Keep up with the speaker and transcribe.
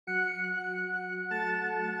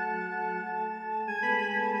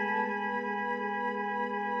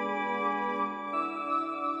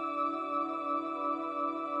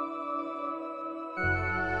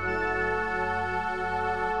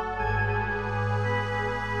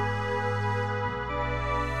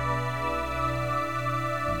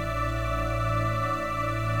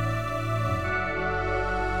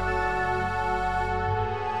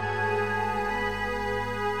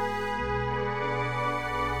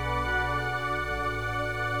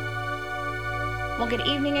Well, good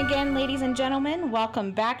evening again, ladies and gentlemen.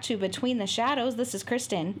 Welcome back to Between the Shadows. This is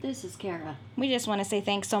Kristen. This is Kara. We just want to say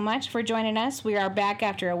thanks so much for joining us. We are back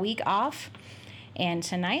after a week off, and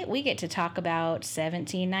tonight we get to talk about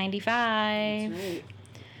 1795. That's right.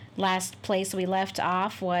 Last place we left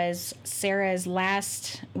off was Sarah's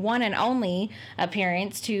last one and only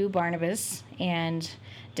appearance to Barnabas, and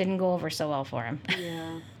didn't go over so well for him.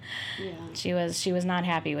 Yeah. She was not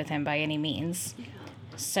happy with him by any means. Yeah.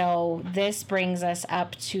 So this brings us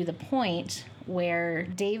up to the point where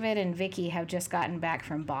David and Vicky have just gotten back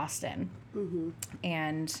from Boston. Mm-hmm.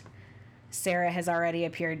 And Sarah has already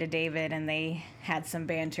appeared to David, and they had some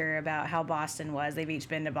banter about how Boston was. They've each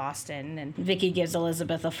been to Boston, and Vicky gives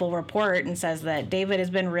Elizabeth a full report and says that David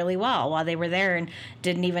has been really well while they were there, and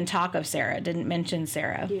didn't even talk of Sarah, didn't mention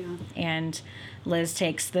Sarah. Yeah. And Liz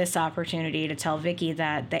takes this opportunity to tell Vicky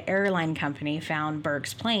that the airline company found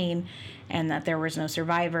Burke's plane and that there was no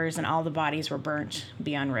survivors and all the bodies were burnt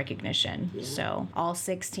beyond recognition. Yeah. So all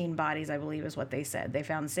 16 bodies, I believe, is what they said. They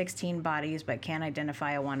found 16 bodies but can't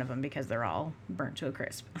identify one of them because they're all burnt to a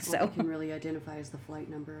crisp. All So they can really identify as the flight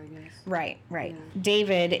number, I guess. Right. Yeah.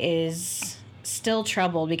 David is still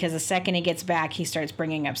troubled because the second he gets back, he starts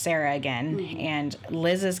bringing up Sarah again. Mm-hmm. And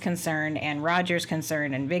Liz is concerned, and Roger's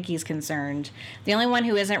concerned, and Vicky's concerned. The only one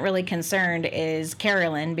who isn't really concerned is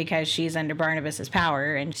Carolyn, because she's under Barnabas's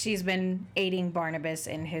power, and she's been aiding Barnabas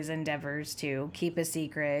in his endeavors to keep a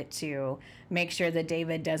secret, to make sure that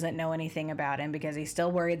David doesn't know anything about him, because he's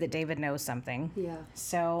still worried that David knows something. Yeah.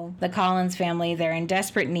 So the Collins family, they're in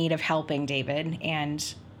desperate need of helping David,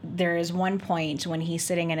 and there is one point when he's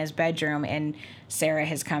sitting in his bedroom and Sarah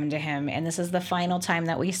has come to him, and this is the final time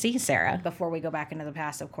that we see Sarah before we go back into the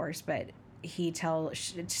past, of course. But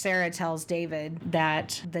Sarah tells David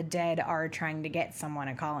that the dead are trying to get someone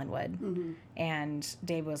at Collinwood. Mm-hmm. And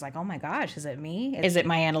David was like, oh my gosh, is it me? Is it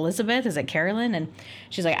my Aunt Elizabeth? Is it Carolyn? And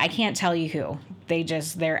she's like, I can't tell you who.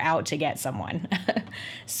 They're out to get someone.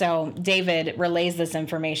 So David relays this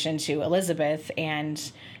information to Elizabeth,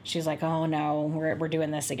 and she's like, oh no, we're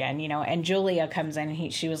doing this again, And Julia comes in,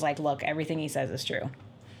 and she was like, look, everything he says is true.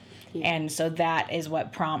 Yeah. And so that is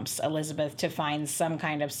what prompts Elizabeth to find some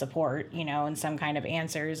kind of support, and some kind of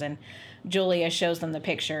answers. And Julia shows them the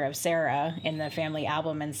picture of Sarah in the family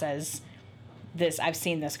album and says, I've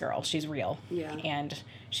seen this girl. She's real. Yeah. And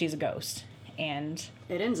she's a ghost. And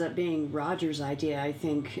it ends up being Roger's idea, I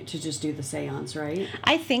think, to just do the seance, right?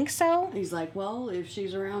 I think so. He's like, well, if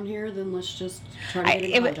she's around here, then let's just try to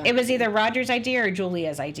get in contact. It was either Roger's idea or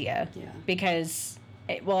Julia's idea. Yeah. Because,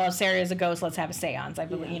 if Sarah is a ghost, let's have a seance. I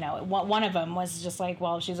believe, Yeah. One of them was just like,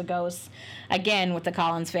 well, if she's a ghost. Again, with the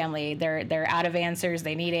Collins family, they're out of answers.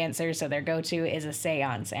 They need answers, so their go-to is a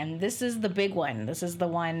seance. And this is the big one. This is the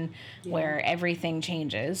one where everything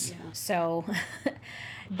changes. Yeah. So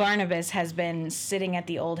Barnabas has been sitting at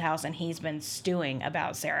the old house, and he's been stewing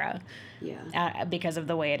about Sarah. Yeah. Because of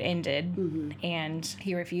the way it ended. Mm-hmm. And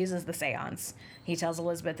he refuses the seance. He tells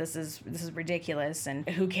Elizabeth this is ridiculous, and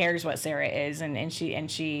who cares what Sarah is, and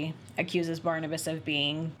she accuses Barnabas of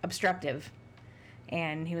being obstructive.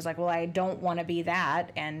 And he was like, well, I don't want to be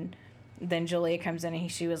that. And then Julia comes in, and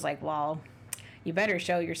she was like, well, you better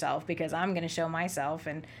show yourself, because I'm going to show myself.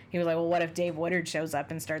 And he was like, well, what if Dave Woodard shows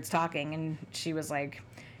up and starts talking? And she was like,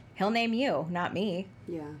 he'll name you, not me.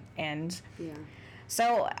 Yeah. And yeah.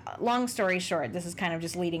 So, long story short, this is kind of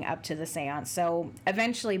just leading up to the seance. So,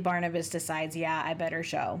 eventually Barnabas decides, I better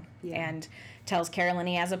show. Yeah. And tells Carolyn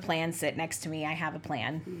he has a plan. Sit next to me. I have a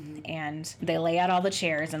plan. Mm-hmm. And they lay out all the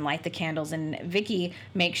chairs and light the candles. And Vicky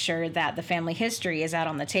makes sure that the family history is out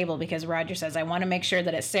on the table, because Roger says, I want to make sure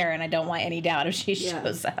that it's Sarah, and I don't want any doubt if she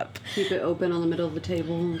shows up. Keep it open on the middle of the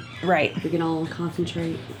table. Right. We can all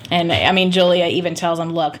concentrate. And, Julia even tells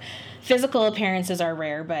him, look, physical appearances are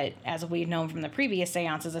rare, but as we've known from the previous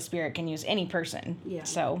seances, a spirit can use any person. Yeah.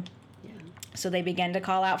 So they begin to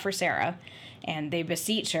call out for Sarah, and they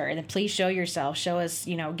beseech her, and please show yourself, show us,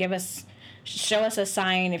 show us a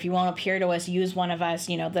sign. If you won't appear to us, use one of us,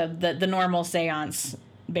 the normal seance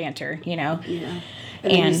banter, Yeah.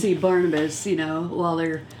 And then you see Barnabas, while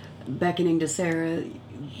they're beckoning to Sarah,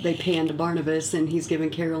 they pan to Barnabas, and he's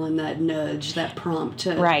giving Carolyn that nudge, that prompt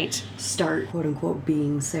to start, quote unquote,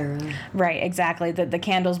 being Sarah. Right, exactly. The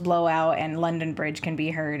candles blow out, and London Bridge can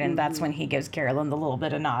be heard, and that's when he gives Carolyn the little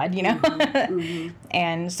bit of nod, Mm-hmm.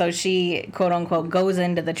 And so she, quote unquote, goes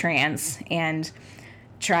into the trance and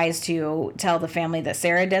tries to tell the family that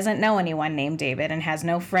Sarah doesn't know anyone named David and has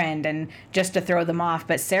no friend, and just to throw them off.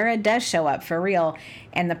 But Sarah does show up for real,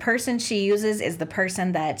 and the person she uses is the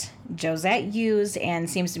person that Josette used, and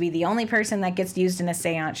seems to be the only person that gets used in a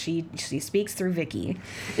seance. She speaks through Vicky.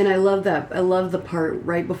 And I love that. I love the part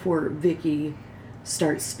right before Vicky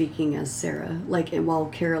starts speaking as Sarah, like while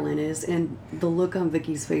Carolyn is, and the look on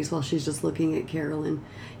Vicky's face while she's just looking at Carolyn,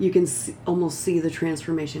 you can almost see the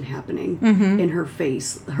transformation happening in her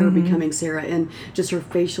face, her becoming Sarah, and just her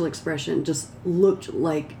facial expression just looked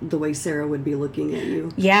like the way Sarah would be looking at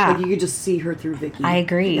you. Yeah. Like you could just see her through Vicky. I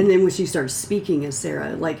agree. And then when she starts speaking as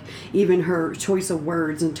Sarah, like even her choice of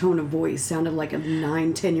words and tone of voice sounded like a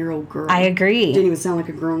 9-10-year-old girl. I agree. Didn't even sound like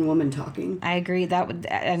a grown woman talking. I agree. That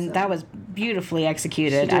was beautifully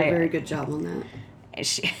executed. She did a very good job on that.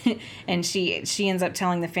 She ends up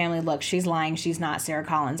telling the family, look, she's lying. She's not Sarah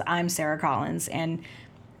Collins. I'm Sarah Collins. And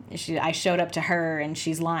I showed up to her and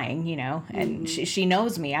she's lying, you know, and she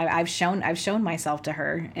knows me. I've shown myself to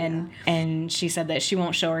her, and she said that she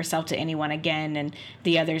won't show herself to anyone again. And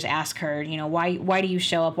the others ask her, you know, why do you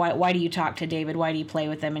show up? Why do you talk to David? Why do you play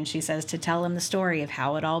with him? And she says to tell him the story of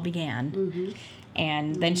how it all began.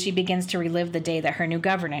 And then she begins to relive the day that her new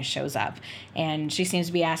governess shows up. And she seems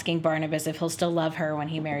to be asking Barnabas if he'll still love her when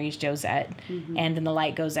he marries Josette. And then the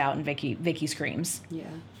light goes out and Vicky screams. Yeah.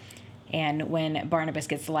 And when Barnabas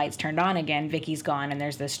gets the lights turned on again, Vicky's gone, and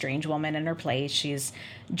there's this strange woman in her place. She's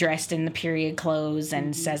dressed in the period clothes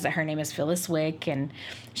and says that her name is Phyllis Wick, and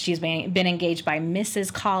she's been engaged by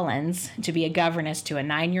Mrs. Collins to be a governess to a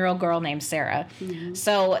 9-year-old girl named Sarah.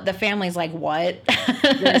 So the family's like, what?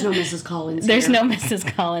 There's no Mrs. Collins There's here. no Mrs.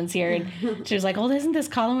 Collins here. And she was like, oh, isn't this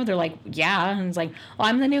Collins? They're like, yeah. And it's like, well,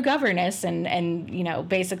 I'm the new governess. And you know,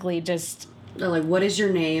 basically just... They're like, what is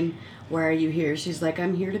your name? Why are you here? She's like,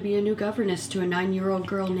 I'm here to be a new governess to a 9-year-old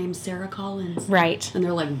girl named Sarah Collins. Right. And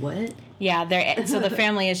they're like, what? Yeah, so the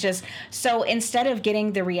family is just... So instead of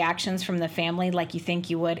getting the reactions from the family like you think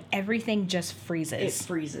you would, everything just freezes. It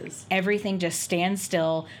freezes. Everything just stands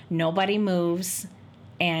still. Nobody moves.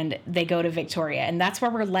 And they go to Victoria. And that's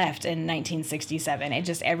where we're left in 1967. It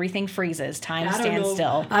just, everything freezes. Time stands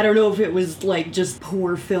still. I don't know if it was like just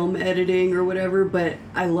poor film editing or whatever, but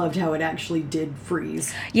I loved how it actually did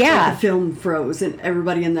freeze. Yeah. Like the film froze and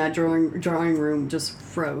everybody in that drawing room just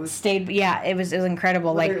froze. It was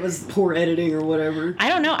incredible. Whether it was poor editing or whatever. I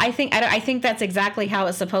don't know. I think that's exactly how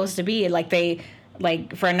it's supposed to be.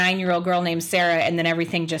 Like for a 9-year-old girl named Sarah, and then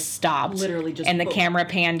everything just stopped. Literally just... And the camera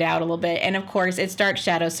panned out a little bit. And of course, it's dark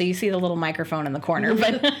shadow, so you see the little microphone in the corner.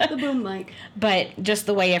 But the boom mic. But just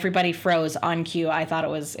the way everybody froze on cue, I thought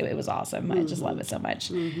it was awesome. I just love it so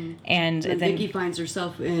much. And then Vicky finds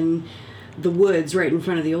herself in the woods right in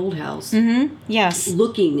front of the old house. Yes.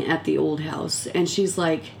 Looking at the old house. And she's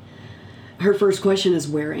like, her first question is,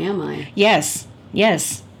 where am I? Yes.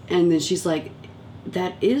 And then she's like,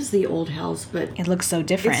 that is the old house, but it looks so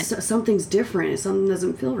different. Something's different. Something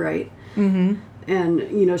doesn't feel right. And,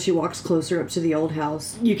 you know, she walks closer up to the old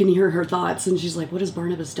house. You can hear her thoughts, and she's like, what has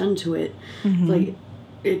Barnabas done to it? Like,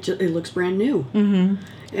 it looks brand new.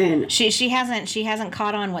 And she hasn't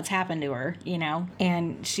caught on what's happened to her, you know?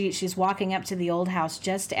 And she's walking up to the old house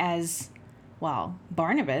just as, well,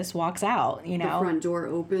 Barnabas walks out, you know? The front door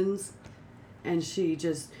opens, and she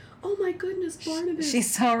just... Oh my goodness, Barnabas.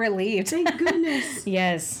 She's so relieved. Thank goodness.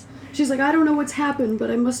 Yes. She's like, I don't know what's happened,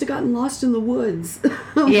 but I must have gotten lost in the woods.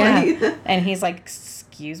 Yeah. And he's like,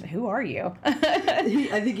 excuse me, who are you?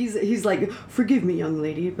 I think he's like, forgive me, young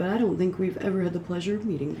lady, but I don't think we've ever had the pleasure of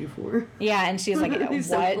meeting before. Yeah, and she's like, he's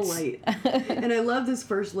what? So polite. And I love this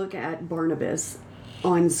first look at Barnabas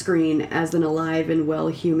on screen as an alive and well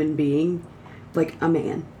human being, like a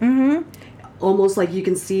man. Almost like you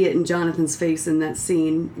can see it in Jonathan's face in that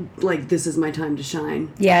scene, like, this is my time to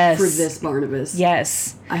shine. Yes. For this Barnabas.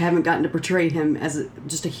 Yes. I haven't gotten to portray him as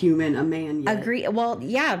just a human, a man yet. Agree. Well,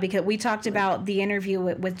 yeah, because we talked about the interview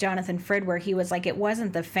with Jonathan Frid where he was like, it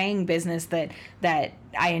wasn't the Fang business that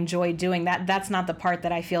I enjoyed doing. That's not the part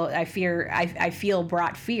that I feel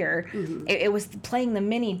brought fear. It was playing the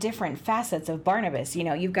many different facets of Barnabas. You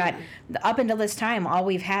know, you've got, up until this time, all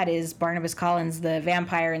we've had is Barnabas Collins, the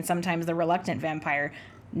vampire, and sometimes the reluctant vampire.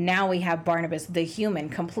 Now we have Barnabas, the human,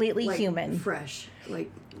 completely human. Fresh. Like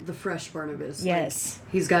the fresh Barnabas. Yes.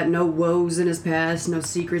 Like, he's got no woes in his past, no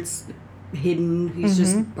secrets hidden. He's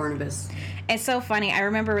just Barnabas. It's so funny. I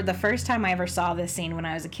remember the first time I ever saw this scene when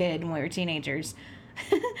I was a kid, when we were teenagers.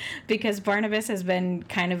 Because Barnabas has been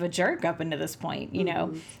kind of a jerk up until this point, you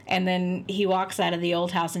know. And then he walks out of the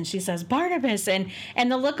old house and she says, Barnabas, and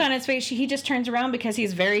the look on his face, he just turns around because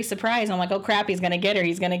he's very surprised. I'm like, oh crap, he's gonna get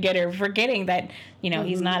her, forgetting that, you know,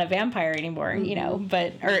 he's not a vampire anymore, you know.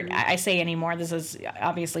 But, or I say anymore, this is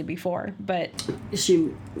obviously before, but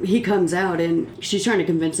he comes out and she's trying to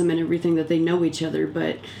convince him and everything that they know each other,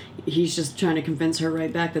 but he's just trying to convince her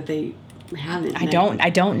right back that they haven't. I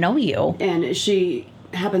don't know you. And she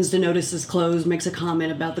happens to notice his clothes, makes a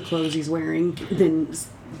comment about the clothes he's wearing. Then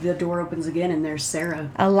the door opens again, and there's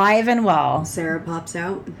Sarah. Alive and well. Sarah pops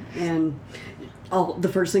out, and the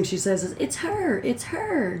first thing she says is, "It's her, it's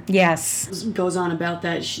her." Yes. Goes on about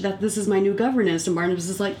that this is my new governess, and Barnabas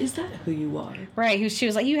is like, "Is that who you are?" Right. She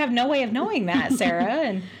was like, "You have no way of knowing that, Sarah."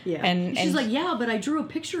 And and she's like, "Yeah, but I drew a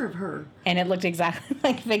picture of her." And it looked exactly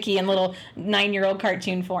like Vicky in little 9-year-old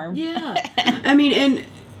cartoon form. Yeah. I mean, and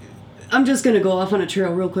I'm just going to go off on a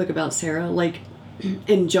trail real quick about Sarah,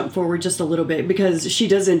 and jump forward just a little bit, because she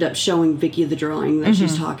does end up showing Vicky the drawing that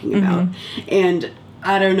she's talking about. And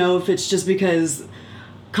I don't know if it's just because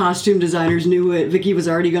costume designers knew what Vicky was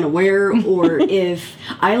already going to wear, or if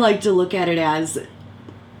I like to look at it as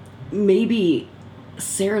maybe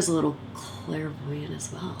Sarah's a little clairvoyant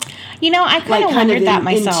as well. I kind of wondered that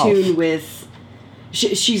myself. In tune with,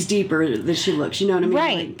 she's deeper than she looks. You know what I mean?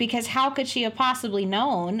 Right. Because how could she have possibly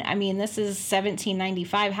known? I mean, this is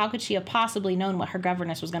 1795. How could she have possibly known what her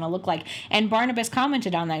governess was going to look like? And Barnabas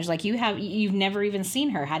commented on that. He's like, you've never even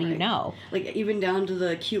seen her. How do you know? Like, even down to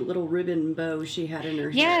the cute little ribbon bow she had in her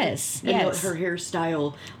hair. Yes. And her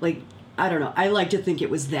hairstyle. Like, I don't know. I like to think it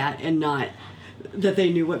was that, and not that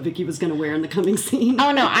they knew what Vicky was going to wear in the coming scene.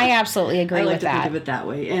 Oh, no, I absolutely agree with that. I like to think of it that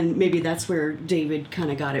way. And maybe that's where David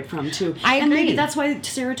kind of got it from, too. I agree. And maybe that's why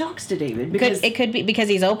Sarah talks to David. Because it could be because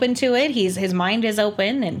he's open to it. His mind is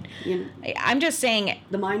open. And I'm just saying...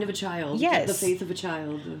 The mind of a child. Yes. The faith of a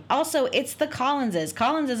child. Also, it's the Collinses.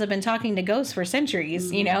 Collinses have been talking to ghosts for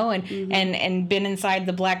centuries, and been inside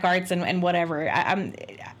the black arts and whatever.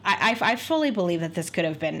 I fully believe that this could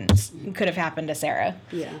have happened to Sarah.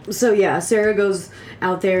 Yeah. So Sarah goes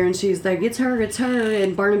out there and she's like, it's her,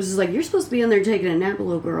 and Barnabas is like, you're supposed to be in there taking a nap,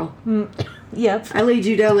 little girl. Yep. I laid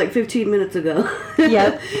you down like 15 minutes ago.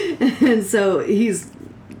 Yep. And so he's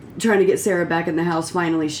trying to get Sarah back in the house.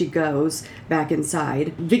 Finally, she goes back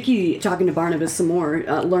inside. Vicky, talking to Barnabas some more,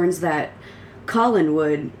 learns that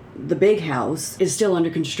Collinwood, the big house, is still under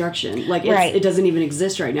construction. Like, it doesn't even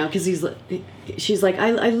exist right now, because she's like,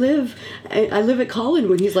 I live at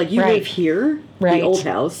Collinwood. He's like, you live here? Right. The old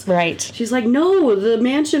house. Right. She's like, no, the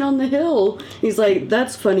mansion on the hill. He's like,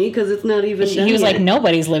 that's funny, because it's not even done He was yet. like,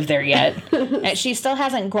 nobody's lived there yet. And she still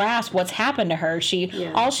hasn't grasped what's happened to her.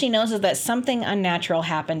 All she knows is that something unnatural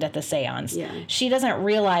happened at the seance. Yeah. She doesn't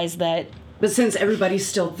realize that. But since everybody's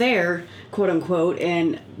still there, quote unquote,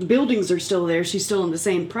 and buildings are still there, she's still on the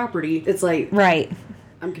same property. It's like, right.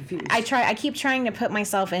 I'm confused. I keep trying to put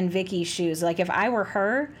myself in Vicky's shoes. Like, if I were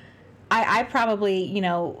her, I probably,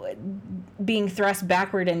 being thrust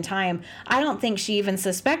backward in time, I don't think she even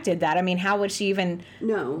suspected that. I mean, how would she even...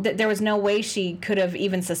 No. There was no way she could have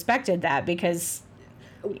even suspected that, because...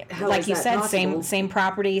 How like you said, possible? same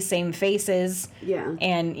property, same faces. Yeah.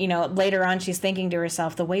 And, later on she's thinking to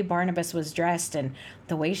herself, the way Barnabas was dressed and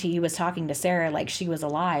the way he was talking to Sarah like she was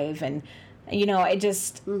alive. And, it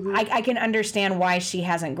just, I can understand why she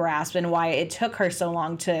hasn't grasped and why it took her so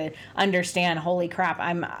long to understand, holy crap,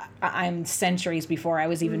 I'm centuries before I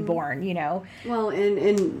was even born, Well,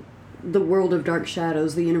 in the world of Dark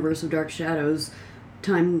Shadows, the universe of Dark Shadows,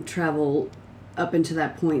 time travel up until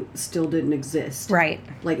that point still didn't exist. Right.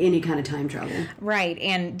 Like any kind of time travel. Right.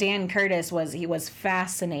 And Dan Curtis was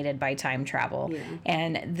fascinated by time travel. Yeah.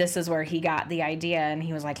 And this is where he got the idea, and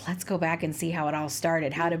he was like, let's go back and see how it all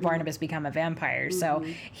started. How did Barnabas become a vampire? So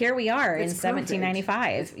here we are in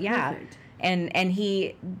 1795. Yeah. Perfect. And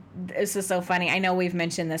this is so funny. I know we've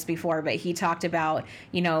mentioned this before, but he talked about,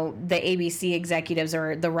 the ABC executives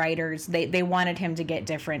or the writers, they wanted him to get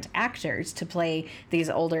different actors to play these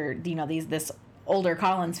older, this older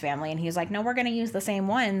Collins family. And he was like, no, we're going to use the same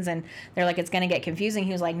ones. And they're like, it's going to get confusing.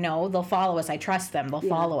 He was like, no, they'll follow us. I trust them. They'll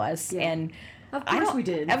follow us. Yeah. And Of course we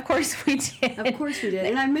did. Of course we did. Of course we did.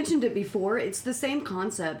 And I mentioned it before. It's the same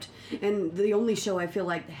concept. And the only show I feel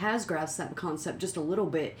like has grasped that concept just a little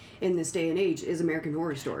bit in this day and age is American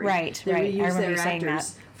Horror Story. Right, they right. reuse their saying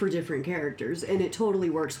actors for different characters. And it totally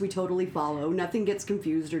works. We totally follow. Nothing gets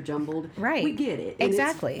confused or jumbled. Right. We get it. And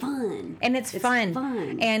exactly. It's fun. And it's fun.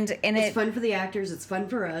 And it's fun for the actors. It's fun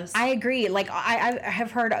for us. I agree. Like, I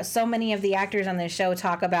have heard so many of the actors on this show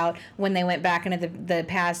talk about when they went back into the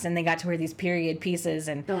past and they got to wear these period pieces.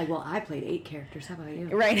 And they're like, well, I played 8 characters. How about you?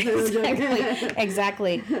 Right.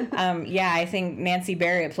 Exactly. Yeah, I think Nancy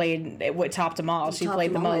Barrett played what topped them all. She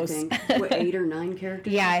played the most. I think. What, 8 or 9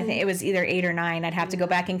 characters? Yeah, I think it was either 8 or 9. I'd have to go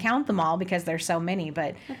back and count them all because there's so many.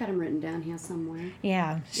 But I got them written down here somewhere.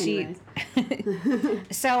 Yeah, Anyways.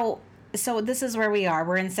 So So this is where we are.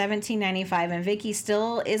 We're in 1795, and Vicky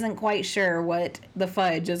still isn't quite sure what the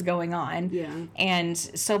fudge is going on. Yeah. And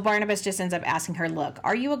so Barnabas just ends up asking her, look,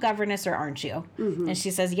 are you a governess or aren't you? Mm-hmm. And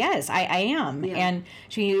she says, yes, I am. Yeah. And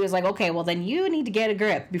she was like, okay, well, then you need to get a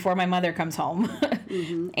grip before my mother comes home.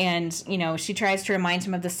 Mm-hmm. And, you know, she tries to remind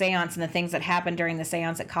him of the seance and the things that happened during the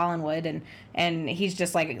seance at Collinwood. And he's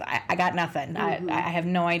just like, I got nothing. Mm-hmm. I have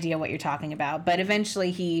no idea what you're talking about. But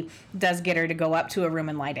eventually he does get her to go up to a room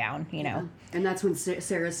and lie down, you know. Yeah. And that's when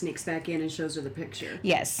Sarah sneaks back in and shows her the picture.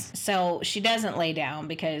 Yes. So she doesn't lay down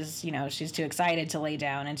because, you know, she's too excited to lay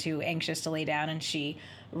down and too anxious to lay down. And she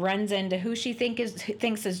runs into who she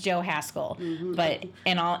thinks is Joe Haskell. Mm-hmm. But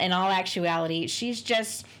in all actuality, she's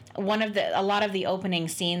just one of a lot of the opening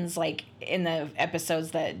scenes, like in the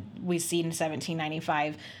episodes that we see in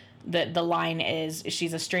 1795. The line is,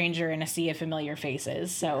 she's a stranger in a sea of familiar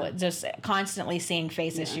faces. So just constantly seeing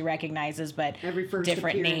faces she recognizes, but every first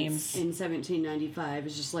different names. In 1795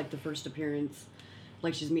 is just like the first appearance,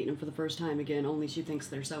 like she's meeting them for the first time again, only she thinks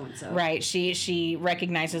they're so-and-so. Right. She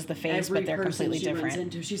recognizes the face, but they're completely different. Runs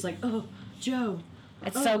into, she's like, oh, Joe.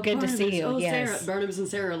 It's so good Barnabas. to see you. Oh, yes. Sarah. Barnabas and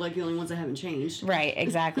Sarah are like the only ones that haven't changed. Right,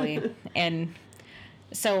 exactly. And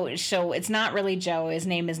so it's not really Joe. His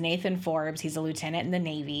name is Nathan Forbes. He's a lieutenant in the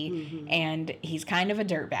Navy, and he's kind of a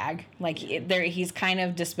dirtbag. Like, he's kind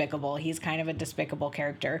of despicable. He's kind of a despicable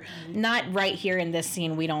character. Not right here in this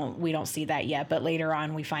scene. We don't see that yet, but later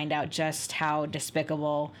on we find out just how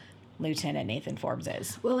despicable Lieutenant Nathan Forbes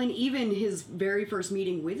is. Well, and even his very first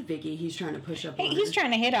meeting with Vicky, he's trying to push up on her. He's trying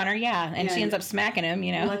to hit on her, and she ends up smacking him,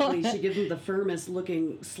 you know. Luckily, she gives him the firmest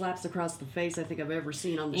looking slaps across the face I think I've ever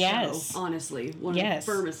seen on the show. Honestly. One of the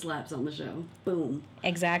firmest slaps on the show. Boom.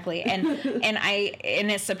 Exactly. And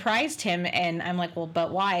and it surprised him, and I'm like, well, but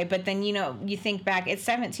why? But then, you know, you think back, it's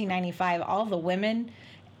 1795, all the women,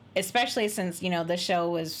 especially since, you know, the show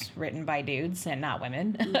was written by dudes and not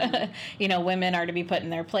women. Mm-hmm. You know, women are to be put in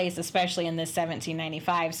their place, especially in this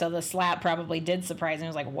 1795. So the slap probably did surprise him. It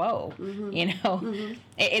was like, whoa, you know,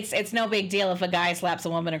 it's no big deal if a guy slaps a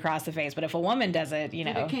woman across the face, but if a woman does it, you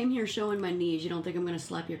know. If I came here showing my knees, you don't think I'm going to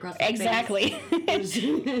slap you across the face? Exactly.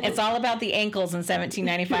 It's all about the ankles in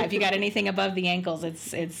 1795. If you got anything above the ankles,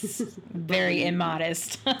 it's very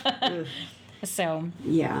immodest. So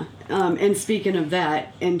yeah, and speaking of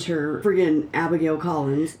that, enter friggin' Abigail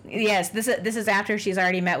Collins. Yes, this is after she's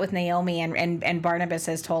already met with Naomi, and Barnabas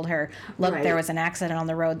has told her, look, there was an accident on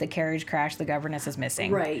the road, the carriage crashed, the governess is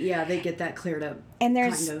missing. Right, yeah, they get that cleared up. And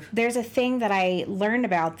there's a thing that I learned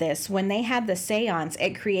about this. When they had the seance,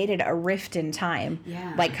 it created a rift in time.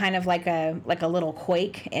 Yeah. Like kind of like a little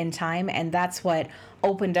quake in time, and that's what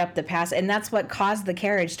opened up the past, and that's what caused the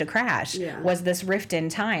carriage to crash, was this rift in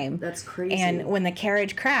time. That's crazy. And when the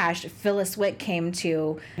carriage crashed, Phyllis Wick came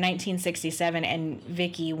to 1967 and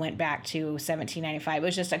Vicky went back to 1795. It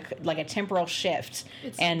was just like a temporal shift.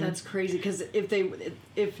 That's crazy, because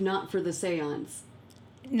if not for the seance,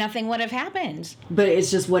 nothing would have happened. But it's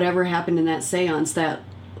just whatever happened in that seance, that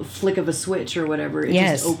flick of a switch or whatever, it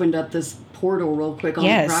just opened up this portal real quick on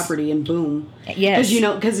the property, and boom. Yes.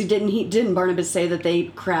 Because didn't Barnabas say that they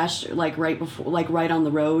crashed like right on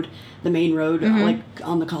the road, the main road, like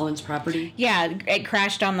on the Collins property? Yeah, it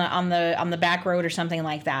crashed on the back road or something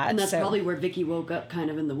like that. And that's probably where Vicky woke up, kind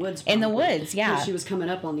of in the woods. In the woods, yeah. She was coming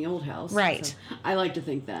up on the old house. Right. So I like to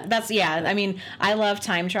think that. I mean, I love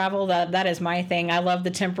time travel. That is my thing. I love the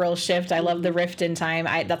temporal shift. I love the rift in time.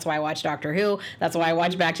 That's why I watch Doctor Who. That's why I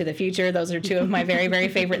watch Back to the Future. Those are two of my very, very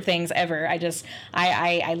favorite things ever.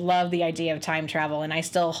 I love the idea of time travel, and I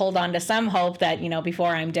still hold on to some hope that, you know, before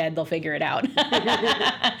I'm dead, they'll figure it out.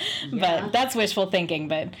 But that's wishful thinking,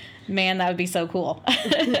 but man, that would be so cool.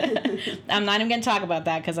 I'm not even going to talk about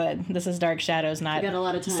that because this is Dark Shadows, not got a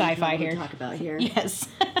lot of time sci-fi here. To talk about here. Yes.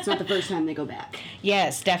 It's not the first time they go back.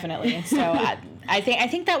 Yes, definitely. So I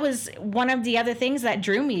think that was one of the other things that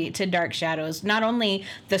drew me to Dark Shadows. Not only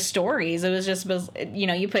the stories, it was just, you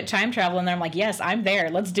know, you put time travel in there, I'm like, yes, I'm there.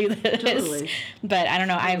 Let's do this. Totally. But I don't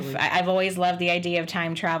know. Totally. I've always loved the idea of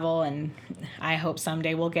time travel, and I hope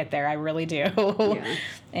someday we'll get there. I really do.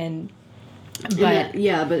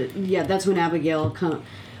 Yeah. But that's when Abigail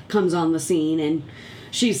comes on the scene, and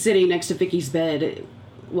she's sitting next to Vicky's bed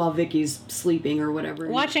while Vicky's sleeping or whatever.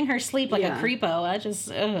 Watching her sleep like a creepo. I just,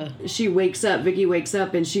 Vicky wakes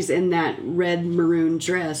up, and she's in that red maroon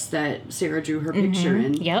dress that Sarah drew her picture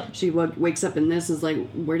in. Yep. She wakes up in this and is like,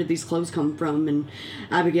 where did these clothes come from? And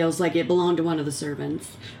Abigail's like, it belonged to one of the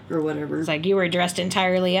servants or whatever. It's like, you were dressed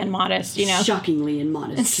entirely immodest, you know. Shockingly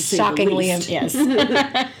immodest, to say the least. Yes.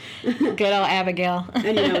 Good old Abigail.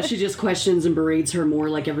 And, she just questions and berates her more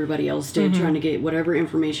like everybody else did, trying to get whatever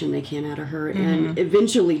information they can out of her, and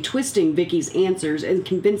eventually twisting Vicky's answers and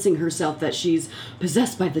convincing herself that she's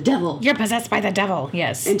possessed by the devil. You're possessed by the devil,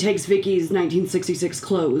 yes. And takes Vicky's 1966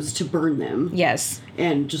 clothes to burn them. Yes.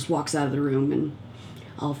 And just walks out of the room, and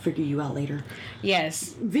I'll figure you out later.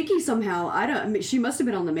 Yes. Vicky somehow, she must have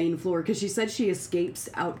been on the main floor, because she said she escapes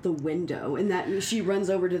out the window, and that she runs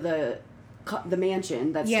over to the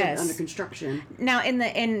mansion that's under construction. Now, in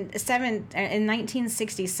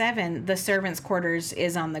 1967, the servants' quarters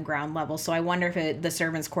is on the ground level. So I wonder if the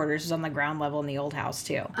servants' quarters is on the ground level in the old house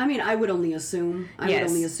too. I mean, I would only assume.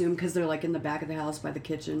 Because they're like in the back of the house by the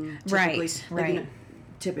kitchen. Typically. Right.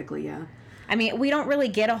 Typically, yeah. I mean, we don't really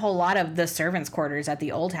get a whole lot of the servants' quarters at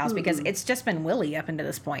the old house because it's just been Willie up until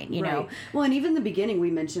this point, you know. Well, and even the beginning,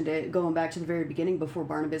 we mentioned it, going back to the very beginning before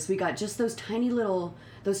Barnabas, we got just those tiny little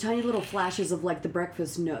flashes of like the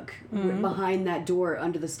breakfast nook behind that door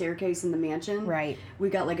under the staircase in the mansion. Right. We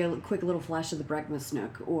got like a quick little flash of the breakfast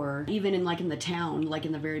nook, or even in the town, like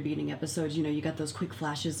in the very beginning episodes, you got those quick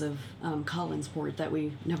flashes of Collinsport that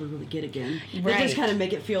we never really get again. They just kind of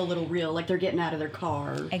make it feel a little real, like they're getting out of their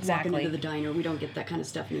car, walking into the diner. We don't get that kind of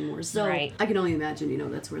stuff anymore. So I can only imagine,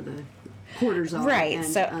 that's where the quarters are. Right. And,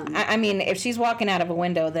 so, I mean, if she's walking out of a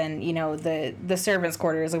window, then, the servants'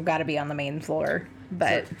 quarters have got to be on the main floor.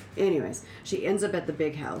 But anyways, she ends up at the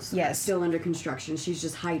big house. Yes. Still under construction. She's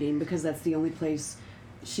just hiding because that's the only place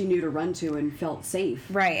she knew to run to and felt safe.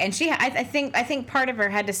 Right. And I think part of her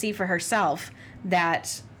had to see for herself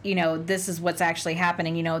that this is what's actually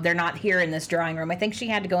happening. They're not here in this drawing room. I think she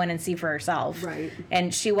had to go in and see for herself. Right.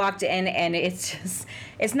 And she walked in, and it's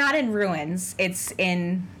not in ruins. It's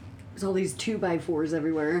in... There's all these 2x4s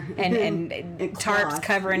everywhere. And tarps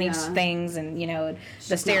covering each things, and,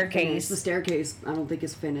 the staircase. The staircase, I don't think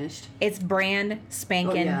is finished. It's brand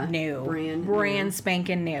spanking new. Brand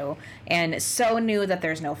spanking new. And so new that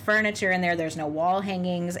there's no furniture in there. There's no wall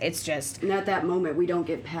hangings. It's just... And at that moment, we don't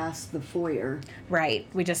get past the foyer. Right.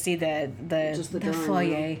 We just see the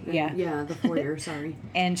foyer. Yeah. Yeah, the foyer, sorry.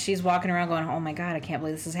 And she's walking around going, oh my God, I can't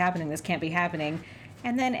believe this is happening. This can't be happening.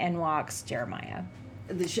 And then in walks Jeremiah.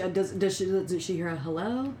 Doesn't she hear a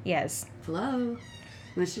hello? Yes. Hello?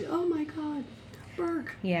 And she, oh my God,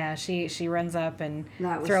 Burke. Yeah, she runs up and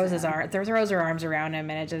throws her arms around him,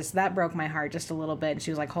 and that broke my heart just a little bit. And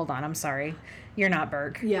she was like, hold on, I'm sorry. You're not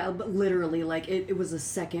Burke. Yeah, but literally, like, it was a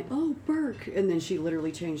second, oh, Burke. And then she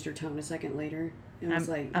literally changed her tone a second later. And was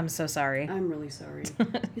like, I'm so sorry. I'm really sorry.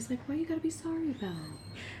 He's like, what you gotta be sorry about?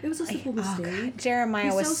 It was a simple mistake. Oh God.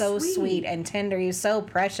 Jeremiah was so sweet and tender. He was so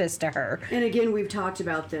precious to her. And again, we've talked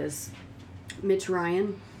about this. Mitch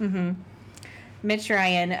Ryan. Mm-hmm. Mitch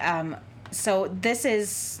Ryan, so this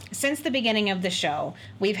is, since the beginning of the show,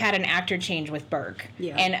 we've had an actor change with Burke.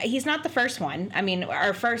 Yeah. And he's not the first one. I mean,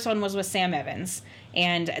 our first one was with Sam Evans.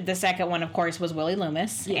 And the second one, of course, was Willie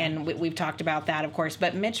Loomis. Yeah. And we've talked about that, of course.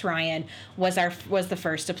 But Mitch Ryan was the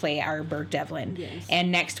first to play our Burke Devlin. Yes. And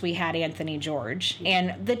next we had Anthony George. Yeah.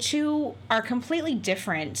 And the two are completely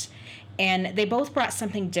different. And they both brought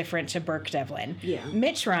something different to Burke Devlin. Yeah.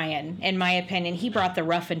 Mitch Ryan, in my opinion, he brought the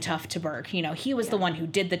rough and tough to Burke. He was the one who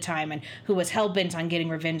did the time and who was hell-bent on getting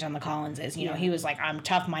revenge on the Collinses. He was like, I'm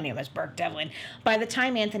tough, my name is Burke Devlin. By the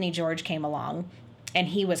time Anthony George came along, and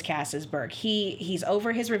he was cast as Burke, he's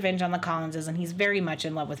over his revenge on the Collinses, and he's very much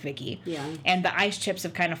in love with Vicky. Yeah. And the ice chips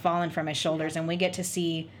have kind of fallen from his shoulders, and we get to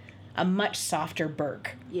see a much softer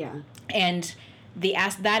Burke. Yeah. And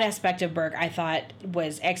that aspect of Burke, I thought,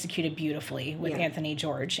 was executed beautifully with Anthony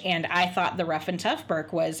George, and I thought the rough and tough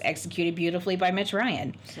Burke was executed beautifully by Mitch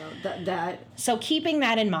Ryan. So So keeping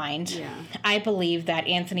that in mind, I believe that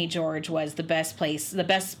Anthony George was the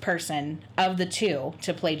best person of the two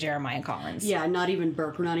to play Jeremiah Collins. Yeah, not even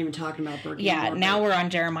Burke. We're not even talking about Burke. Yeah, now we're on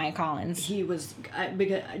Jeremiah Collins. He was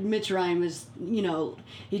because Mitch Ryan was,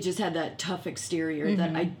 he just had that tough exterior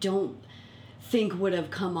that I don't think would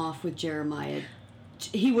have come off with Jeremiah.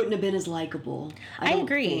 He wouldn't have been as likable. I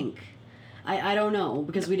agree. Think. I don't know,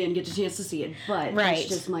 because we didn't get a chance to see it, but that's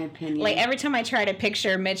just my opinion. Like, every time I try to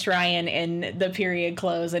picture Mitch Ryan in the period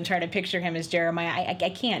clothes and try to picture him as Jeremiah, I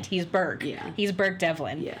can't. He's Burke. Yeah. He's Burke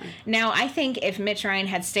Devlin. Yeah. Now, I think if Mitch Ryan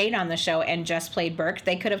had stayed on the show and just played Burke,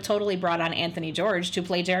 they could have totally brought on Anthony George to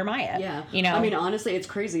play Jeremiah. Yeah. I mean, honestly, it's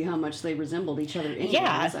crazy how much they resembled each other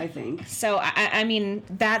anyways, I think. So, I mean,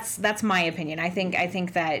 that's my opinion. I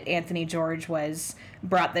think that Anthony George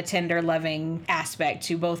brought the tender, loving aspect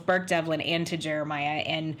to both Burke Devlin and to Jeremiah.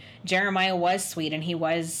 And Jeremiah was sweet, and he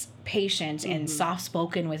was patient and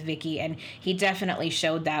soft-spoken with Vicky, and he definitely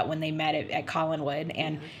showed that when they met at Collinwood.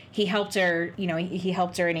 And he helped her, he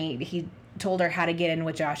helped her, and he told her how to get in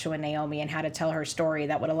with Joshua and Naomi and how to tell her story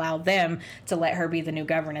that would allow them to let her be the new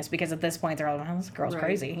governess, because at this point they're all, oh, this girl's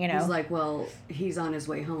crazy, you know. He's like, well, he's on his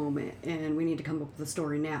way home and we need to come up with a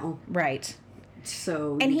story now. Right.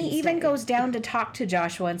 So and he even goes down to talk to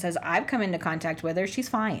Joshua and says, I've come into contact with her. She's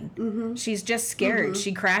fine. Mm-hmm. She's just scared. Mm-hmm.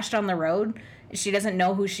 She crashed on the road. She doesn't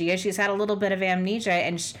know who she is. She's had a little bit of amnesia.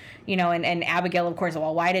 And, you know, and Abigail, of course,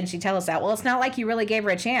 well, why didn't she tell us that? Well, it's not like you really gave her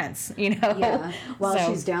a chance, you know? Yeah. While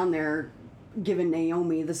she's down there giving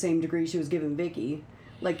Naomi the same degree she was giving Vicky.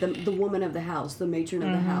 Like the woman of the house, the matron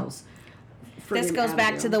of the house. This goes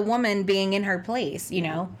back to the woman being in her place, you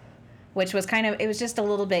know? Which was kind of, it was just a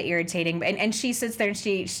little bit irritating. And she sits there and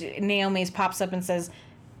she Naomi pops up and says,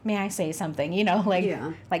 may I say something? You know,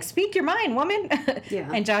 like speak your mind, woman.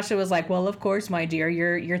 Yeah. And Joshua was like, well, of course, my dear,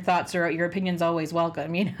 your thoughts are, your opinion's always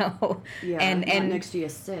welcome, you know? Yeah. And next to your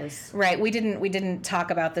sis. Right. We didn't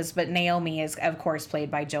talk about this, but Naomi is, of course,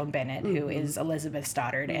 played by Joan Bennett, who is Elizabeth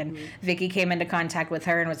Stoddard. And Vicky came into contact with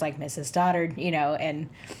her and was like, Mrs. Stoddard, you know, and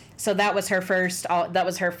so that was her first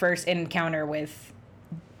encounter with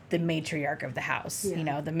the matriarch of the house, you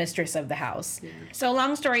know, the mistress of the house. Yeah. So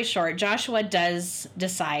long story short, Joshua does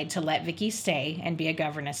decide to let Vicky stay and be a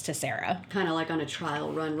governess to Sarah. Kind of like on a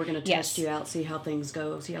trial run. We're going to test you out, see how things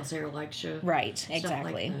go, see how Sarah likes you. Right,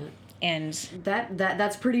 exactly. Like that. And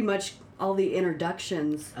that's pretty much all the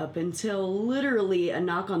introductions up until literally a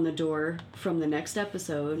knock on the door from the next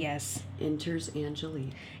episode. Yes. Enters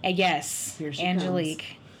Angelique. Yes. Here she Angelique.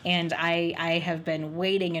 Comes. And I have been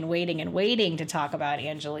waiting to talk about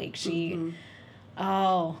Angelique. She,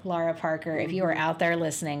 oh, Laura Parker, if you are out there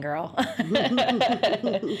listening, girl,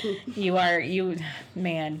 she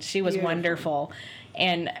was wonderful.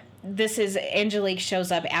 And Angelique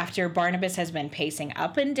shows up after Barnabas has been pacing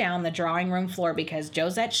up and down the drawing room floor because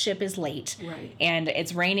Josette's ship is late. Right. And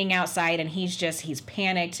it's raining outside and he's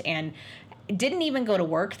panicked and didn't even go to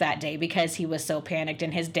work that day because he was so panicked,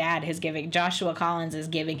 and his dad Joshua Collins is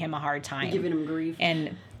giving him a hard time. Giving him grief.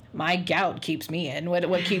 And my gout keeps me in.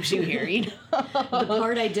 What keeps you here? You know? The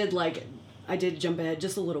part I did jump ahead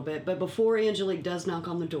just a little bit, but before Angelique does knock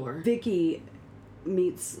on the door, Vicky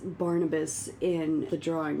meets Barnabas in the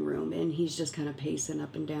drawing room, and he's just kind of pacing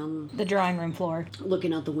up and down the drawing room floor,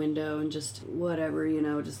 looking out the window and just whatever, you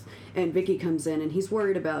know, and Vicky comes in and he's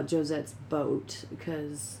worried about Josette's boat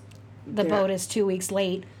because the boat is 2 weeks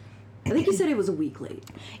late. I think he said it was a week late.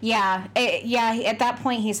 Yeah. At that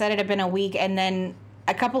point, he said it had been a week. And then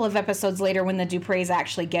a couple of episodes later, when the Dupreys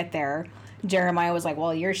actually get there, Jeremiah was like,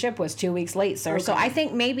 well, your ship was 2 weeks late, sir. Okay. So I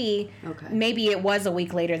think maybe it was a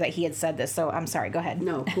week later that he had said this. So I'm sorry. Go ahead.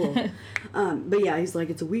 No, cool. But yeah, he's like,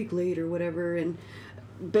 it's a week late or whatever. And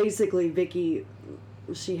basically, Vicky,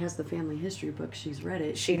 she has the family history book. She's read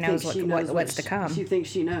it. She knows what's to come. She thinks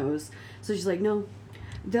she knows. So she's like, no.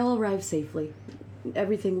 They'll arrive safely.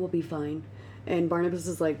 Everything will be fine. And Barnabas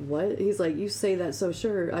is like, what? He's like, you say that so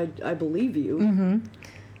sure. I believe you. Mm-hmm.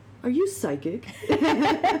 Are you psychic?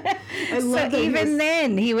 I love that. Even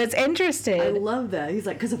then, he was interested. I love that. He's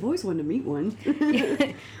like, because I've always wanted to meet one.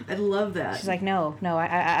 I love that. She's like, no,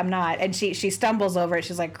 I'm not. And she stumbles over it.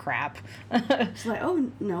 She's like, crap. She's like,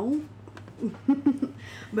 oh, no.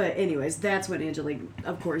 But anyways, that's when Angelique,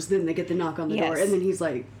 of course, then they get the knock on the door. And then he's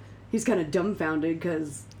kind of dumbfounded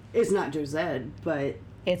because it's not Josette, but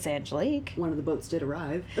it's Angelique. One of the boats did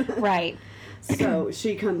arrive. Right. So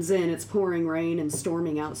she comes in, it's pouring rain and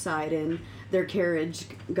storming outside, and their carriage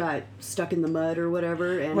got stuck in the mud or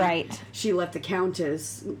whatever. And she left the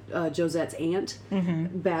Countess, Josette's aunt,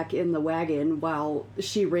 back in the wagon while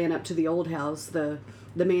she ran up to the old house, the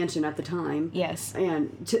mansion at the time. Yes.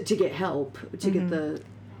 And to get help, to get the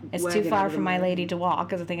It's too far for my lady to walk,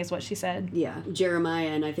 because I think is what she said. Yeah. Jeremiah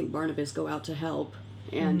and I think Barnabas go out to help.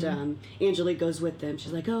 And Angelique goes with them.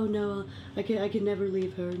 She's like, "Oh no, I can never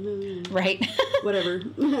leave her." No. Right. Whatever.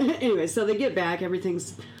 Anyway, so they get back.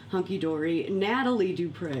 Everything's hunky dory. Natalie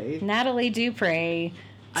Dupre.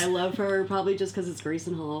 I love her, probably just because it's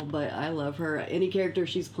Grayson Hall, but I love her. Any character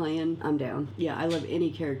she's playing, I'm down. Yeah, I love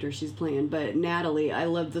any character she's playing. But Natalie, I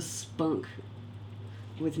love the spunk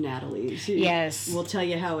with Natalie. She will tell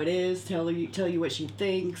you how it is. Tell you what she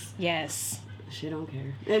thinks. Yes. She don't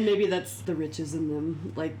care. And maybe that's the riches in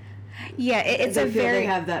them. Like, yeah, they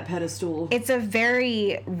have that pedestal. It's a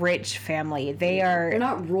very rich family. They're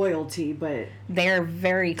not royalty, but they're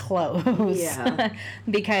very close. Yeah.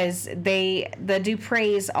 Because the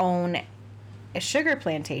Dupreys own a sugar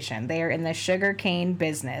plantation. They are in the sugar cane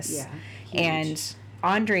business. Yeah. Huge. And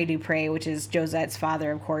Andre Dupre, which is Josette's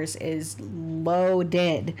father, of course, is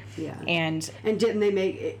loaded. Yeah. And didn't they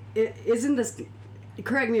make it? Isn't this?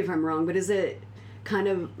 Correct me if I'm wrong, but is it kind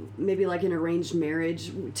of maybe like an arranged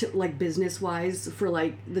marriage, to, like business-wise, for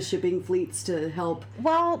like the shipping fleets to help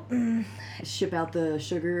ship out the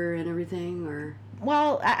sugar and everything, or...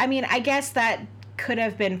 Well, I mean, I guess that could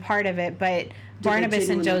have been part of it, but Barnabas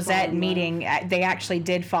and Josette meeting, they actually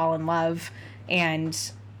did fall in love, and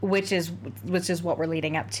which is what we're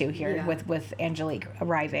leading up to here with Angelique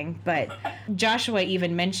arriving. But Joshua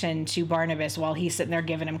even mentioned to Barnabas while he's sitting there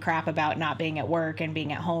giving him crap about not being at work and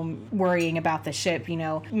being at home worrying about the ship,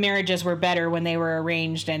 marriages were better when they were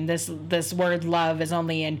arranged, and this word love is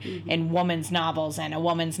only in woman's novels, and a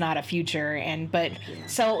woman's not a future.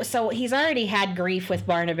 So he's already had grief with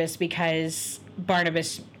Barnabas because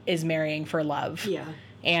Barnabas is marrying for love. Yeah.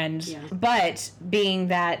 But being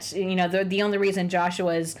that, the only reason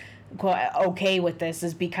Joshua's okay with this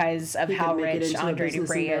is because of how rich Andre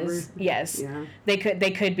Dupre is. Yes. Yeah. They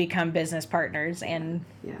could become business partners, and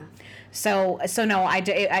so no,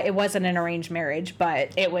 it wasn't an arranged marriage,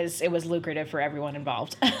 but it was lucrative for everyone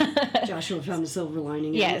involved. Joshua found a silver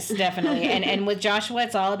lining. Yes, definitely. And with Joshua,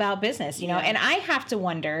 it's all about business, and I have to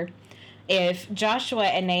wonder if Joshua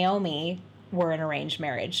and Naomi were an arranged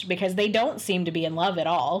marriage, because they don't seem to be in love at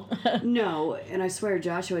all. No, and I swear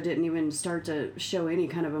Joshua didn't even start to show any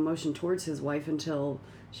kind of emotion towards his wife until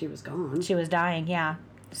she was gone. She was dying, yeah.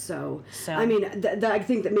 So I mean, I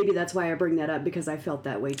think that maybe that's why I bring that up, because I felt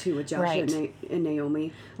that way too with Joshua and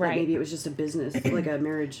Naomi. Like maybe it was just a business, like a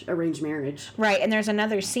arranged marriage. Right, and there's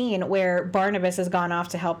another scene where Barnabas has gone off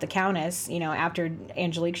to help the Countess, after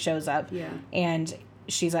Angelique shows up. Yeah. And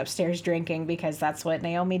she's upstairs drinking because that's what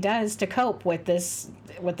Naomi does to cope with this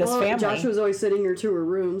family. Joshua's always sitting her to her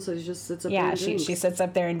room, so she just sits up there and drinks. She sits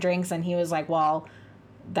up there and drinks, and he was like, well,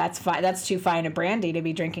 that's fine. That's too fine a brandy to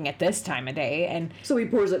be drinking at this time of day. And so he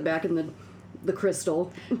pours it back in the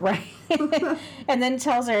crystal. Right. And then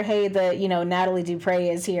tells her, hey, Natalie Dupre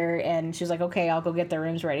is here. And she's like, okay, I'll go get the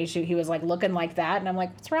rooms ready. He was like looking like that. And I'm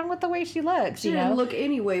like, what's wrong with the way she looks? She didn't look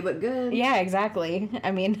anyway, but good. Yeah, exactly.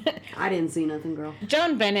 I mean, I didn't see nothing, girl.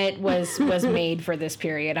 Joan Bennett was made for this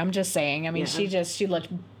period. I'm just saying. I mean, she looked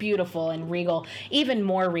beautiful and regal, even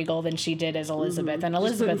more regal than she did as Elizabeth. Mm-hmm. And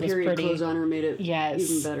Elizabeth was pretty. Clothes on her made it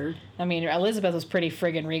even better. I mean, Elizabeth was pretty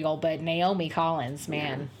friggin' regal, but Naomi Collins,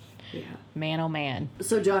 man. Yeah. Yeah. Man, oh man.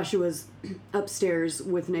 So Joshua's upstairs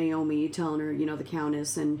with Naomi, telling her, the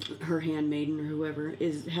Countess and her handmaiden or whoever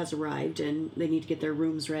has arrived, and they need to get their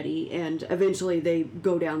rooms ready. And eventually they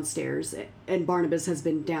go downstairs, and Barnabas has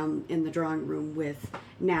been down in the drawing room with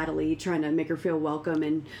Natalie, trying to make her feel welcome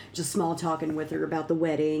and just small talking with her about the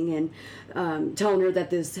wedding, and telling her that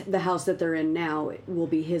the house that they're in now will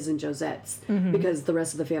be his and Josette's, mm-hmm. because the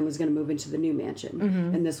rest of the family is going to move into the new mansion,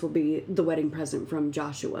 mm-hmm. and this will be the wedding present from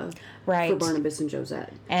Joshua. Right. For Barnabas and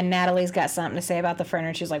Josette. And Natalie's got something to say about the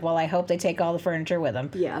furniture. She's like, well, I hope they take all the furniture with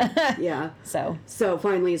them. Yeah, yeah. So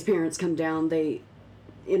finally his parents come down. They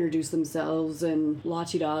introduce themselves and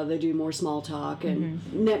la-chi-da. They do more small talk. And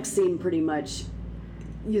mm-hmm. next scene, pretty much,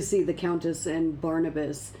 you see the Countess and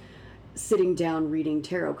Barnabas sitting down reading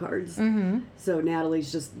tarot cards. Mm-hmm. So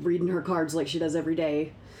Natalie's just reading her cards like she does every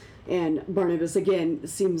day. And Barnabas, again,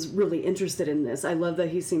 seems really interested in this. I love that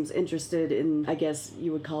he seems interested in, I guess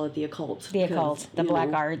you would call it the occult. The occult, the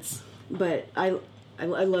black arts. But I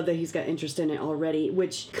love that he's got interest in it already,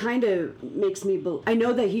 which kind of makes me I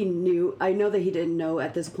know that he didn't know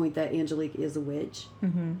at this point that Angelique is a witch.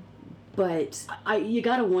 Mm-hmm. But you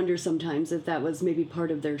gotta wonder sometimes if that was maybe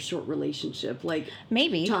part of their short relationship, like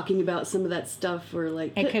maybe talking about some of that stuff, or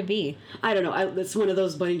like it could be. I don't know. It's one of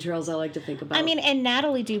those bunny trails I like to think about. I mean, and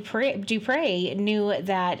Natalie Dupre knew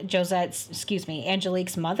that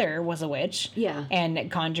Angelique's mother was a witch. Yeah,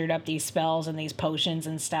 and conjured up these spells and these potions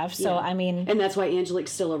and stuff. So I mean, and that's why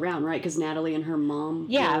Angelique's still around, right? Because Natalie and her mom.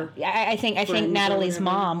 Yeah, I think Natalie's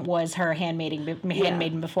mom was her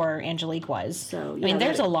handmaiden before Angelique was. So I mean,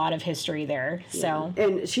 there's a lot of history there. Yeah. So,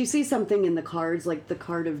 and she sees something in the cards, like the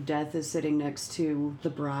card of death is sitting next to the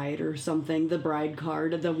bride or something, the bride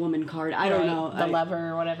card, the woman card, I don't know, the lover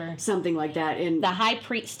or whatever, something like that. And the high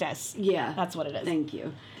priestess, that's what it is. Thank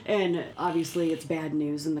you. And obviously it's bad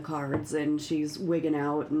news in the cards, and she's wigging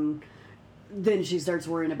out, and then she starts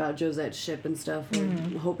worrying about Josette's ship and stuff,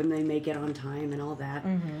 mm-hmm. hoping they make it on time and all that.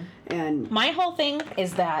 Mm-hmm. And my whole thing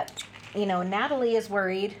is that Natalie is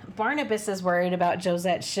worried, Barnabas is worried about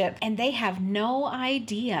Josette's ship, and they have no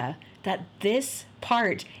idea that this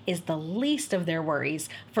part is the least of their worries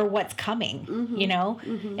for what's coming, mm-hmm.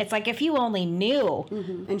 Mm-hmm. It's like, if you only knew.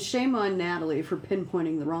 Mm-hmm. And shame on Natalie for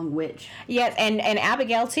pinpointing the wrong witch. Yes, and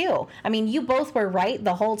Abigail too. I mean, you both were right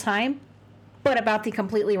the whole time, but about the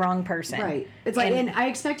completely wrong person. Right. It's like, and I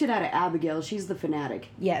expected out of Abigail, she's the fanatic.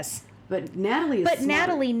 Yes. But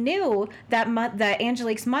Natalie knew that that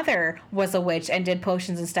Angelique's mother was a witch and did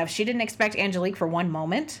potions and stuff. She didn't expect Angelique for one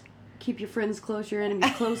moment. Keep your friends close, your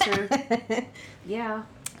enemies closer. Yeah.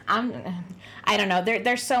 I don't know.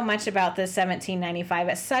 There's so much about this 1795.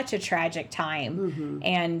 It's such a tragic time,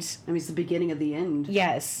 and I mean, it's the beginning of the end.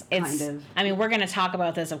 Yes, it's kind of. I mean, we're going to talk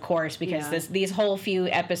about this, of course, because these next few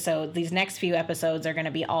episodes are going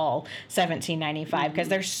to be all 1795 because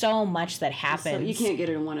there's so much that happens. So you can't get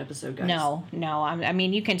it in one episode, guys. No. I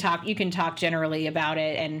mean, you can talk generally about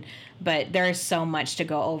it, but there is so much to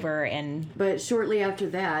go over. But shortly after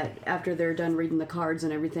that, after they're done reading the cards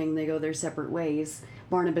and everything, they go their separate ways.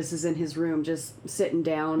 Barnabas is in his room just sitting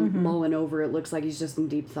down, mulling over. It looks like he's just in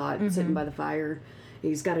deep thought, sitting by the fire.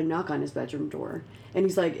 He's got a knock on his bedroom door. And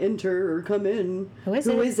he's like, enter or come in. Who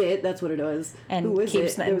is it? That's what it was. And who is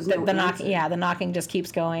it? The knocking, the knocking just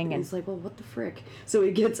keeps going. And it's like, well, what the frick? So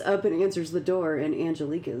he gets up and answers the door, and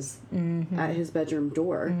Angelique is at his bedroom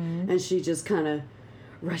door. And she just kind of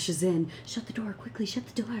rushes in. Shut the door, quickly, shut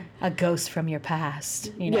the door. A ghost from your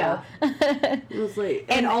past, you know? Yeah. It was like,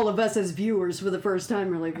 and all of us as viewers for the first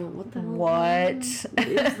time are like, well, what the hell? What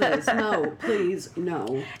is this? No, please,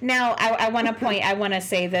 no. Now, I want to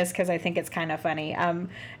say this because I think it's kind of funny.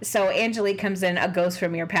 So Angelique comes in, a ghost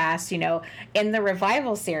from your past, you know, in the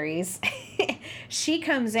revival series, she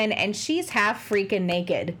comes in and she's half freaking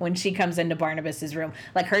naked when she comes into Barnabas's room.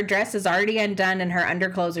 Like her dress is already undone and her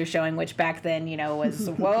underclothes are showing, which back then, you know,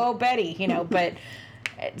 was whoa, Betty, you know, but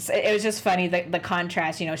it was just funny, the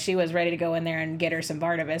contrast, you know, she was ready to go in there and get her some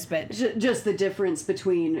Barnabas, but just the difference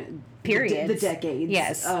between the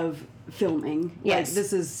decades of filming. Yes. Like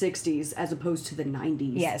this is 60s as opposed to the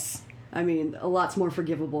 90s. Yes. I mean, a lot's more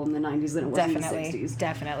forgivable in the 90s than it was in the 60s.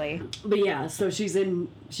 Definitely. But yeah, so she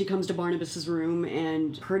comes to Barnabas's room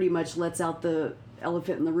and pretty much lets out the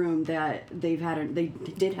elephant in the room that they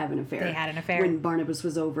did have an affair. They had an affair. When Barnabas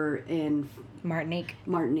was over in Martinique,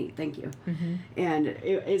 thank you. And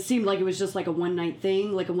it seemed like it was just like a one-night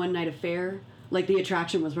thing, like a one-night affair. Like the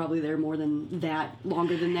attraction was probably there more than that,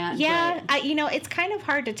 longer than that. Yeah, it's kind of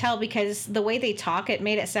hard to tell because the way they talk, it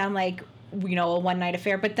made it sound like, you know, a one-night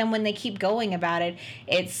affair. But then when they keep going about it,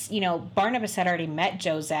 it's, you know, Barnabas had already met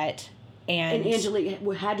Josette. And Angelique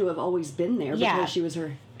had to have always been there because she was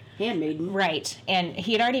her handmaiden. Right. And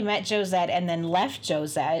he had already met Josette and then left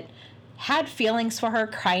Josette, had feelings for her,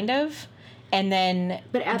 kind of. And then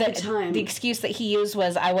but at the time, the excuse that he used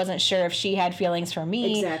was, I wasn't sure if she had feelings for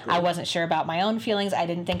me. Exactly. I wasn't sure about my own feelings. I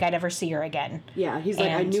didn't think I'd ever see her again. Yeah, he's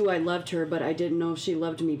like, I knew I loved her, but I didn't know if she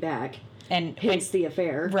loved me back. And hence the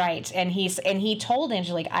affair. Right. And he told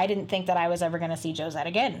Angelique, I didn't think that I was ever going to see Josette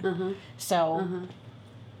again. So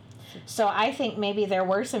I think maybe there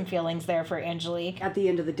were some feelings there for Angelique. At the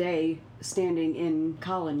end of the day, standing in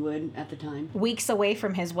Collinwood at the time. Weeks away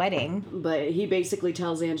from his wedding. But he basically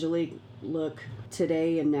tells Angelique, look,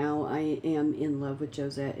 today and now I am in love with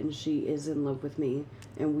Josette and she is in love with me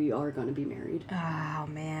and we are going to be married. Oh,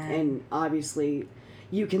 man. And obviously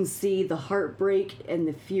you can see the heartbreak and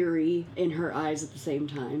the fury in her eyes at the same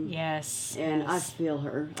time. Yes. And I feel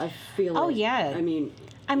her. I feel it. Oh, yeah. I mean,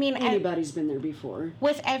 anybody's been there before.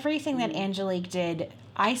 With everything that Angelique did,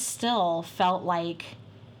 I still felt like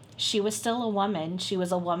she was still a woman. She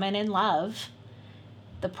was a woman in love.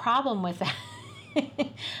 The problem with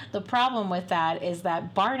that is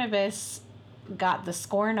that Barnabas got the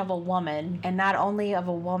scorn of a woman, and not only of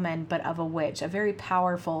a woman, but of a witch, a very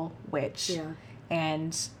powerful witch. Yeah.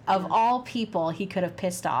 And of all people he could have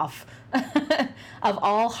pissed off, of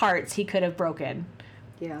all hearts he could have broken,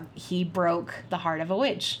 he broke the heart of a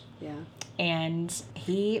witch. Yeah. And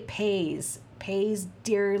he pays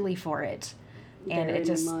dearly for it. And it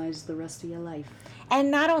just lies the rest of your life.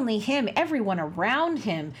 And not only him, everyone around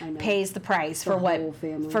him pays the price for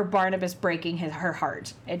Barnabas breaking her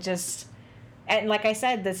heart. It just, and like I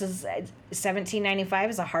said, this is 1795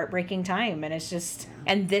 is a heartbreaking time, and it's just,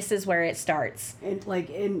 and this is where it starts.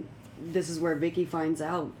 And this is where Vicky finds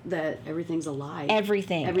out that everything's a lie.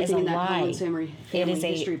 Everything is a in that lie. Collins family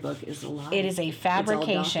history book is a lie. It is a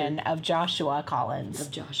fabrication of Joshua Collins.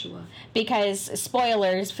 Because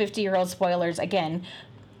spoilers, 50-year-old spoilers again.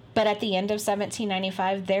 But at the end of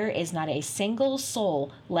 1795, there is not a single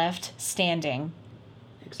soul left standing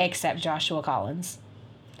except Joshua Collins.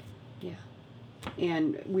 Yeah.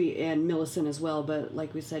 And Millicent as well, but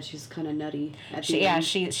like we said, she's kind of nutty at the end.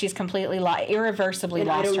 She's completely irreversibly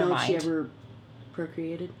lost her mind. I don't know if she ever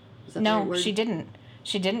procreated. Is that no, she didn't.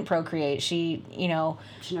 She didn't procreate. She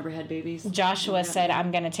never had babies. Joshua said,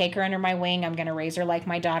 I'm going to take her under my wing. I'm going to raise her like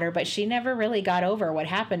my daughter. But she never really got over what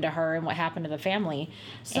happened to her and what happened to the family.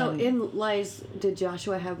 So in Lies, did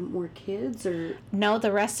Joshua have more kids or? No,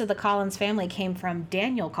 the rest of the Collins family came from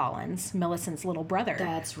Daniel Collins, Millicent's little brother.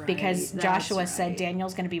 That's right. Because Joshua said,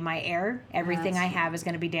 Daniel's going to be my heir. Everything I have is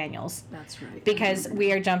going to be Daniel's. That's right. Because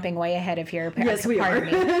we are jumping way ahead of here. Yes, we are.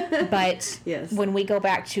 But when we go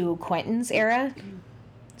back to Quentin's era...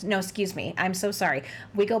 No, excuse me. I'm so sorry.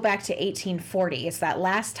 We go back to 1840. It's that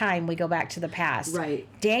last time we go back to the past. Right.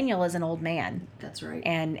 Daniel is an old man. That's right.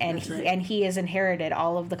 And he has inherited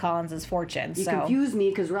all of the Collins' fortune. You confuse me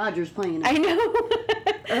because Roger's playing it. I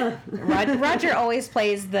know. Roger always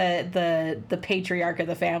plays the patriarch of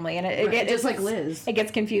the family, and it just like Liz. It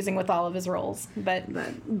gets confusing with all of his roles, but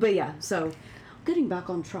yeah. So. Getting back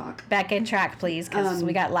on track. Back in track, please, because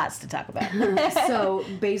we got lots to talk about. So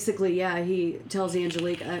basically, he tells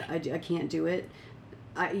Angelique, I can't do it.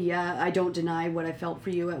 I don't deny what I felt for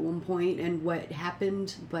you at one point and what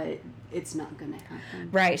happened, but it's not going to happen.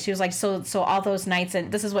 Right. She was like, so all those nights,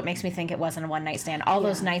 and this is what makes me think it wasn't a one-night stand. All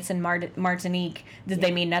those nights in Martinique, did they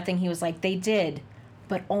mean nothing? He was like, they did,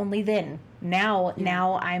 but only then. Now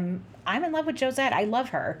I'm in love with Josette. I love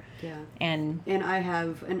her. Yeah. And I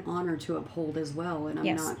have an honor to uphold as well, and I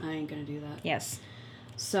ain't going to do that. Yes.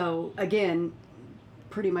 So, again,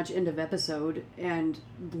 pretty much end of episode, and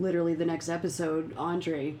literally the next episode,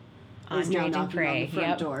 Andre is now knocking on the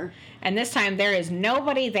front door. And this time there is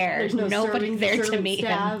nobody there. There's nobody there to meet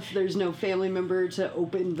him. There's no family member to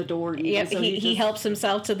open the door. Yep, so he helps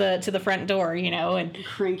himself to the front door, and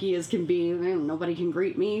cranky as can be. Nobody can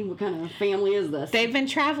greet me. What kind of family is this? They've been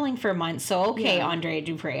traveling for months, so Andre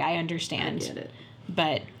Dupre, I understand. I get it.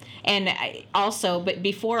 But but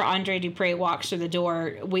before Andre Dupre walks through the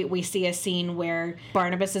door, we see a scene where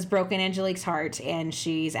Barnabas has broken Angelique's heart and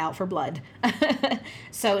she's out for blood.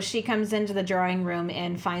 So she comes into the drawing room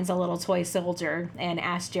and finds a little toy soldier and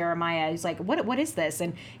asks Jeremiah, he's like, what is this?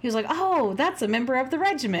 And he was like, oh, that's a member of the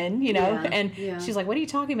regiment, and she's like, what are you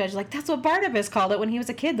talking about? She's like, that's what Barnabas called it when he was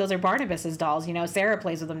a kid. Those are Barnabas's dolls, Sarah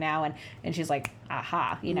plays with them now. And she's like,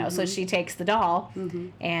 aha, so she takes the doll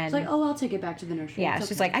and she's like, oh, I'll take it back to the nursery. Yeah,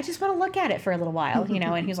 she's like, I just want to look at it for a little while,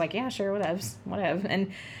 and he's like, yeah, sure, whatever.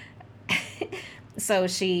 And so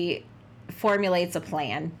she formulates a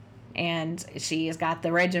plan, and she has got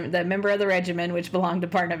the member of the regiment, which belonged to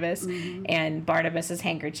Barnabas, and Barnabas's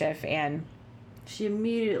handkerchief, and she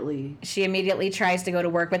immediately tries to go to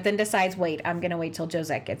work, but then decides, wait, I'm going to wait till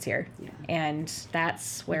Josette gets here. Yeah. And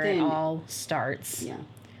that's where it all starts. Yeah.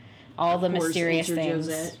 All the mysterious things.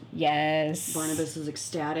 Josette. Yes. Barnabas is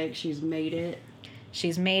ecstatic. She's made it.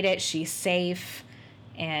 She's safe,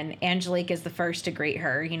 and Angelique is the first to greet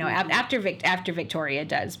her, after Victoria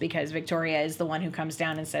does, because Victoria is the one who comes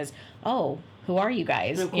down and says, oh, who are you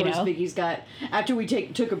guys? And of course, Vicky's got, after we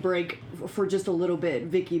took a break for just a little bit,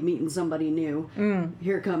 Vicky meeting somebody new.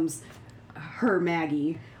 Here comes her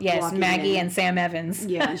Maggie. Yes, Maggie and Sam Evans.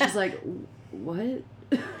 Yeah, and she's like, what?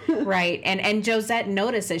 Right. And Josette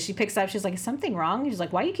notices. She picks up. She's like, is something wrong? She's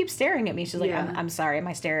like, why do you keep staring at me? She's like, I'm sorry. Am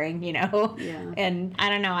I staring? Yeah. And I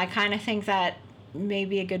don't know. I kind of think that may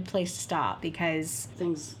be a good place to stop, because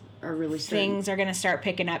things are going to start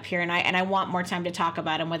picking up here. And I want more time to talk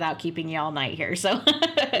about them without keeping you all night here. So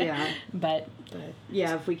yeah. But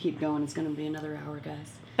yeah, if we keep going, it's going to be another hour,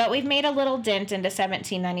 guys. But we've made a little dent into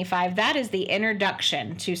 1795. That is the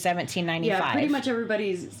introduction to 1795. Yeah, pretty much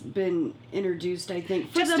everybody's been introduced, I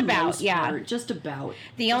think. For just the about, most part, just about.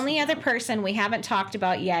 The only other person we haven't talked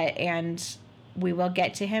about yet, and we will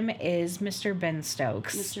get to him, is Mr. Ben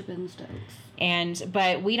Stokes. Mr. Ben Stokes.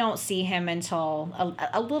 But we don't see him until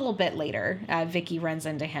a little bit later. Vicky runs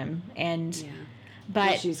into him,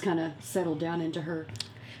 but she's kind of settled down into her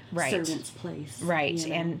servant's place. Right.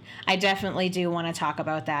 And I definitely do want to talk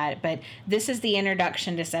about that. But this is the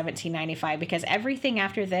introduction to 1795, because everything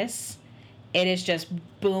after this, it is just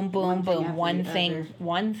boom, boom, boom. One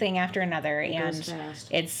thing after another. It goes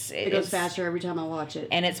fast. It goes faster every time I watch it.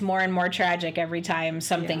 And it's more and more tragic every time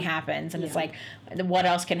something happens. And it's like, what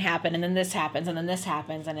else can happen? And then this happens, and then this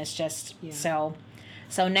happens. And it's just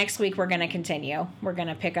So next week we're going to continue. We're going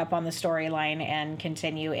to pick up on the storyline and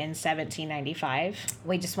continue in 1795.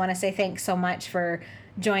 We just want to say thanks so much for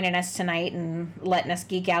joining us tonight and letting us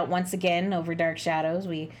geek out once again over Dark Shadows.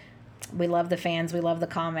 We love the fans. We love the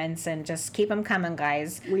comments, and just keep them coming,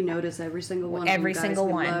 guys. We notice every single one. Every single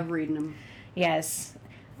one. We love reading them. Yes.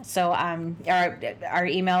 So our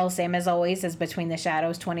email, same as always, is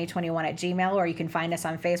betweentheshadows2021@gmail, or you can find us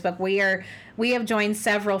on Facebook. We have joined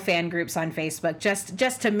several fan groups on Facebook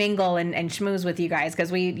just to mingle and schmooze with you guys,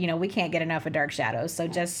 because we can't get enough of Dark Shadows. So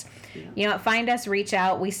just find us, reach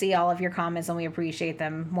out. We see all of your comments and we appreciate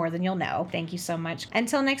them more than you'll know. Thank you so much.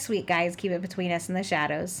 Until next week, guys, keep it between us and the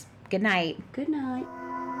shadows. Good night. Good night.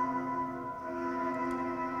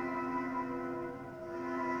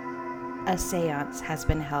 A seance has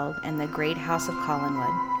been held in the great house of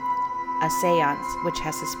Collinwood. A seance which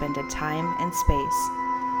has suspended time and space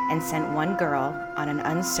and sent one girl on an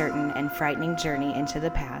uncertain and frightening journey into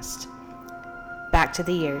the past, back to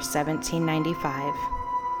the year 1795.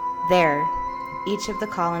 There, each of the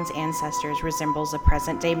Collins ancestors resembles a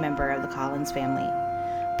present-day member of the Collins family,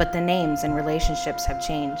 but the names and relationships have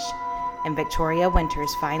changed, and Victoria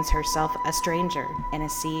Winters finds herself a stranger in a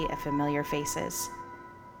sea of familiar faces.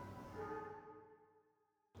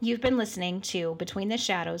 You've been listening to Between the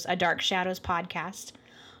Shadows, a Dark Shadows podcast.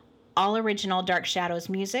 All original Dark Shadows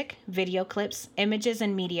music, video clips, images,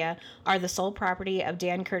 and media are the sole property of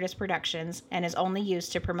Dan Curtis Productions and is only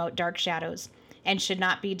used to promote Dark Shadows and should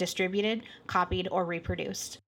not be distributed, copied, or reproduced.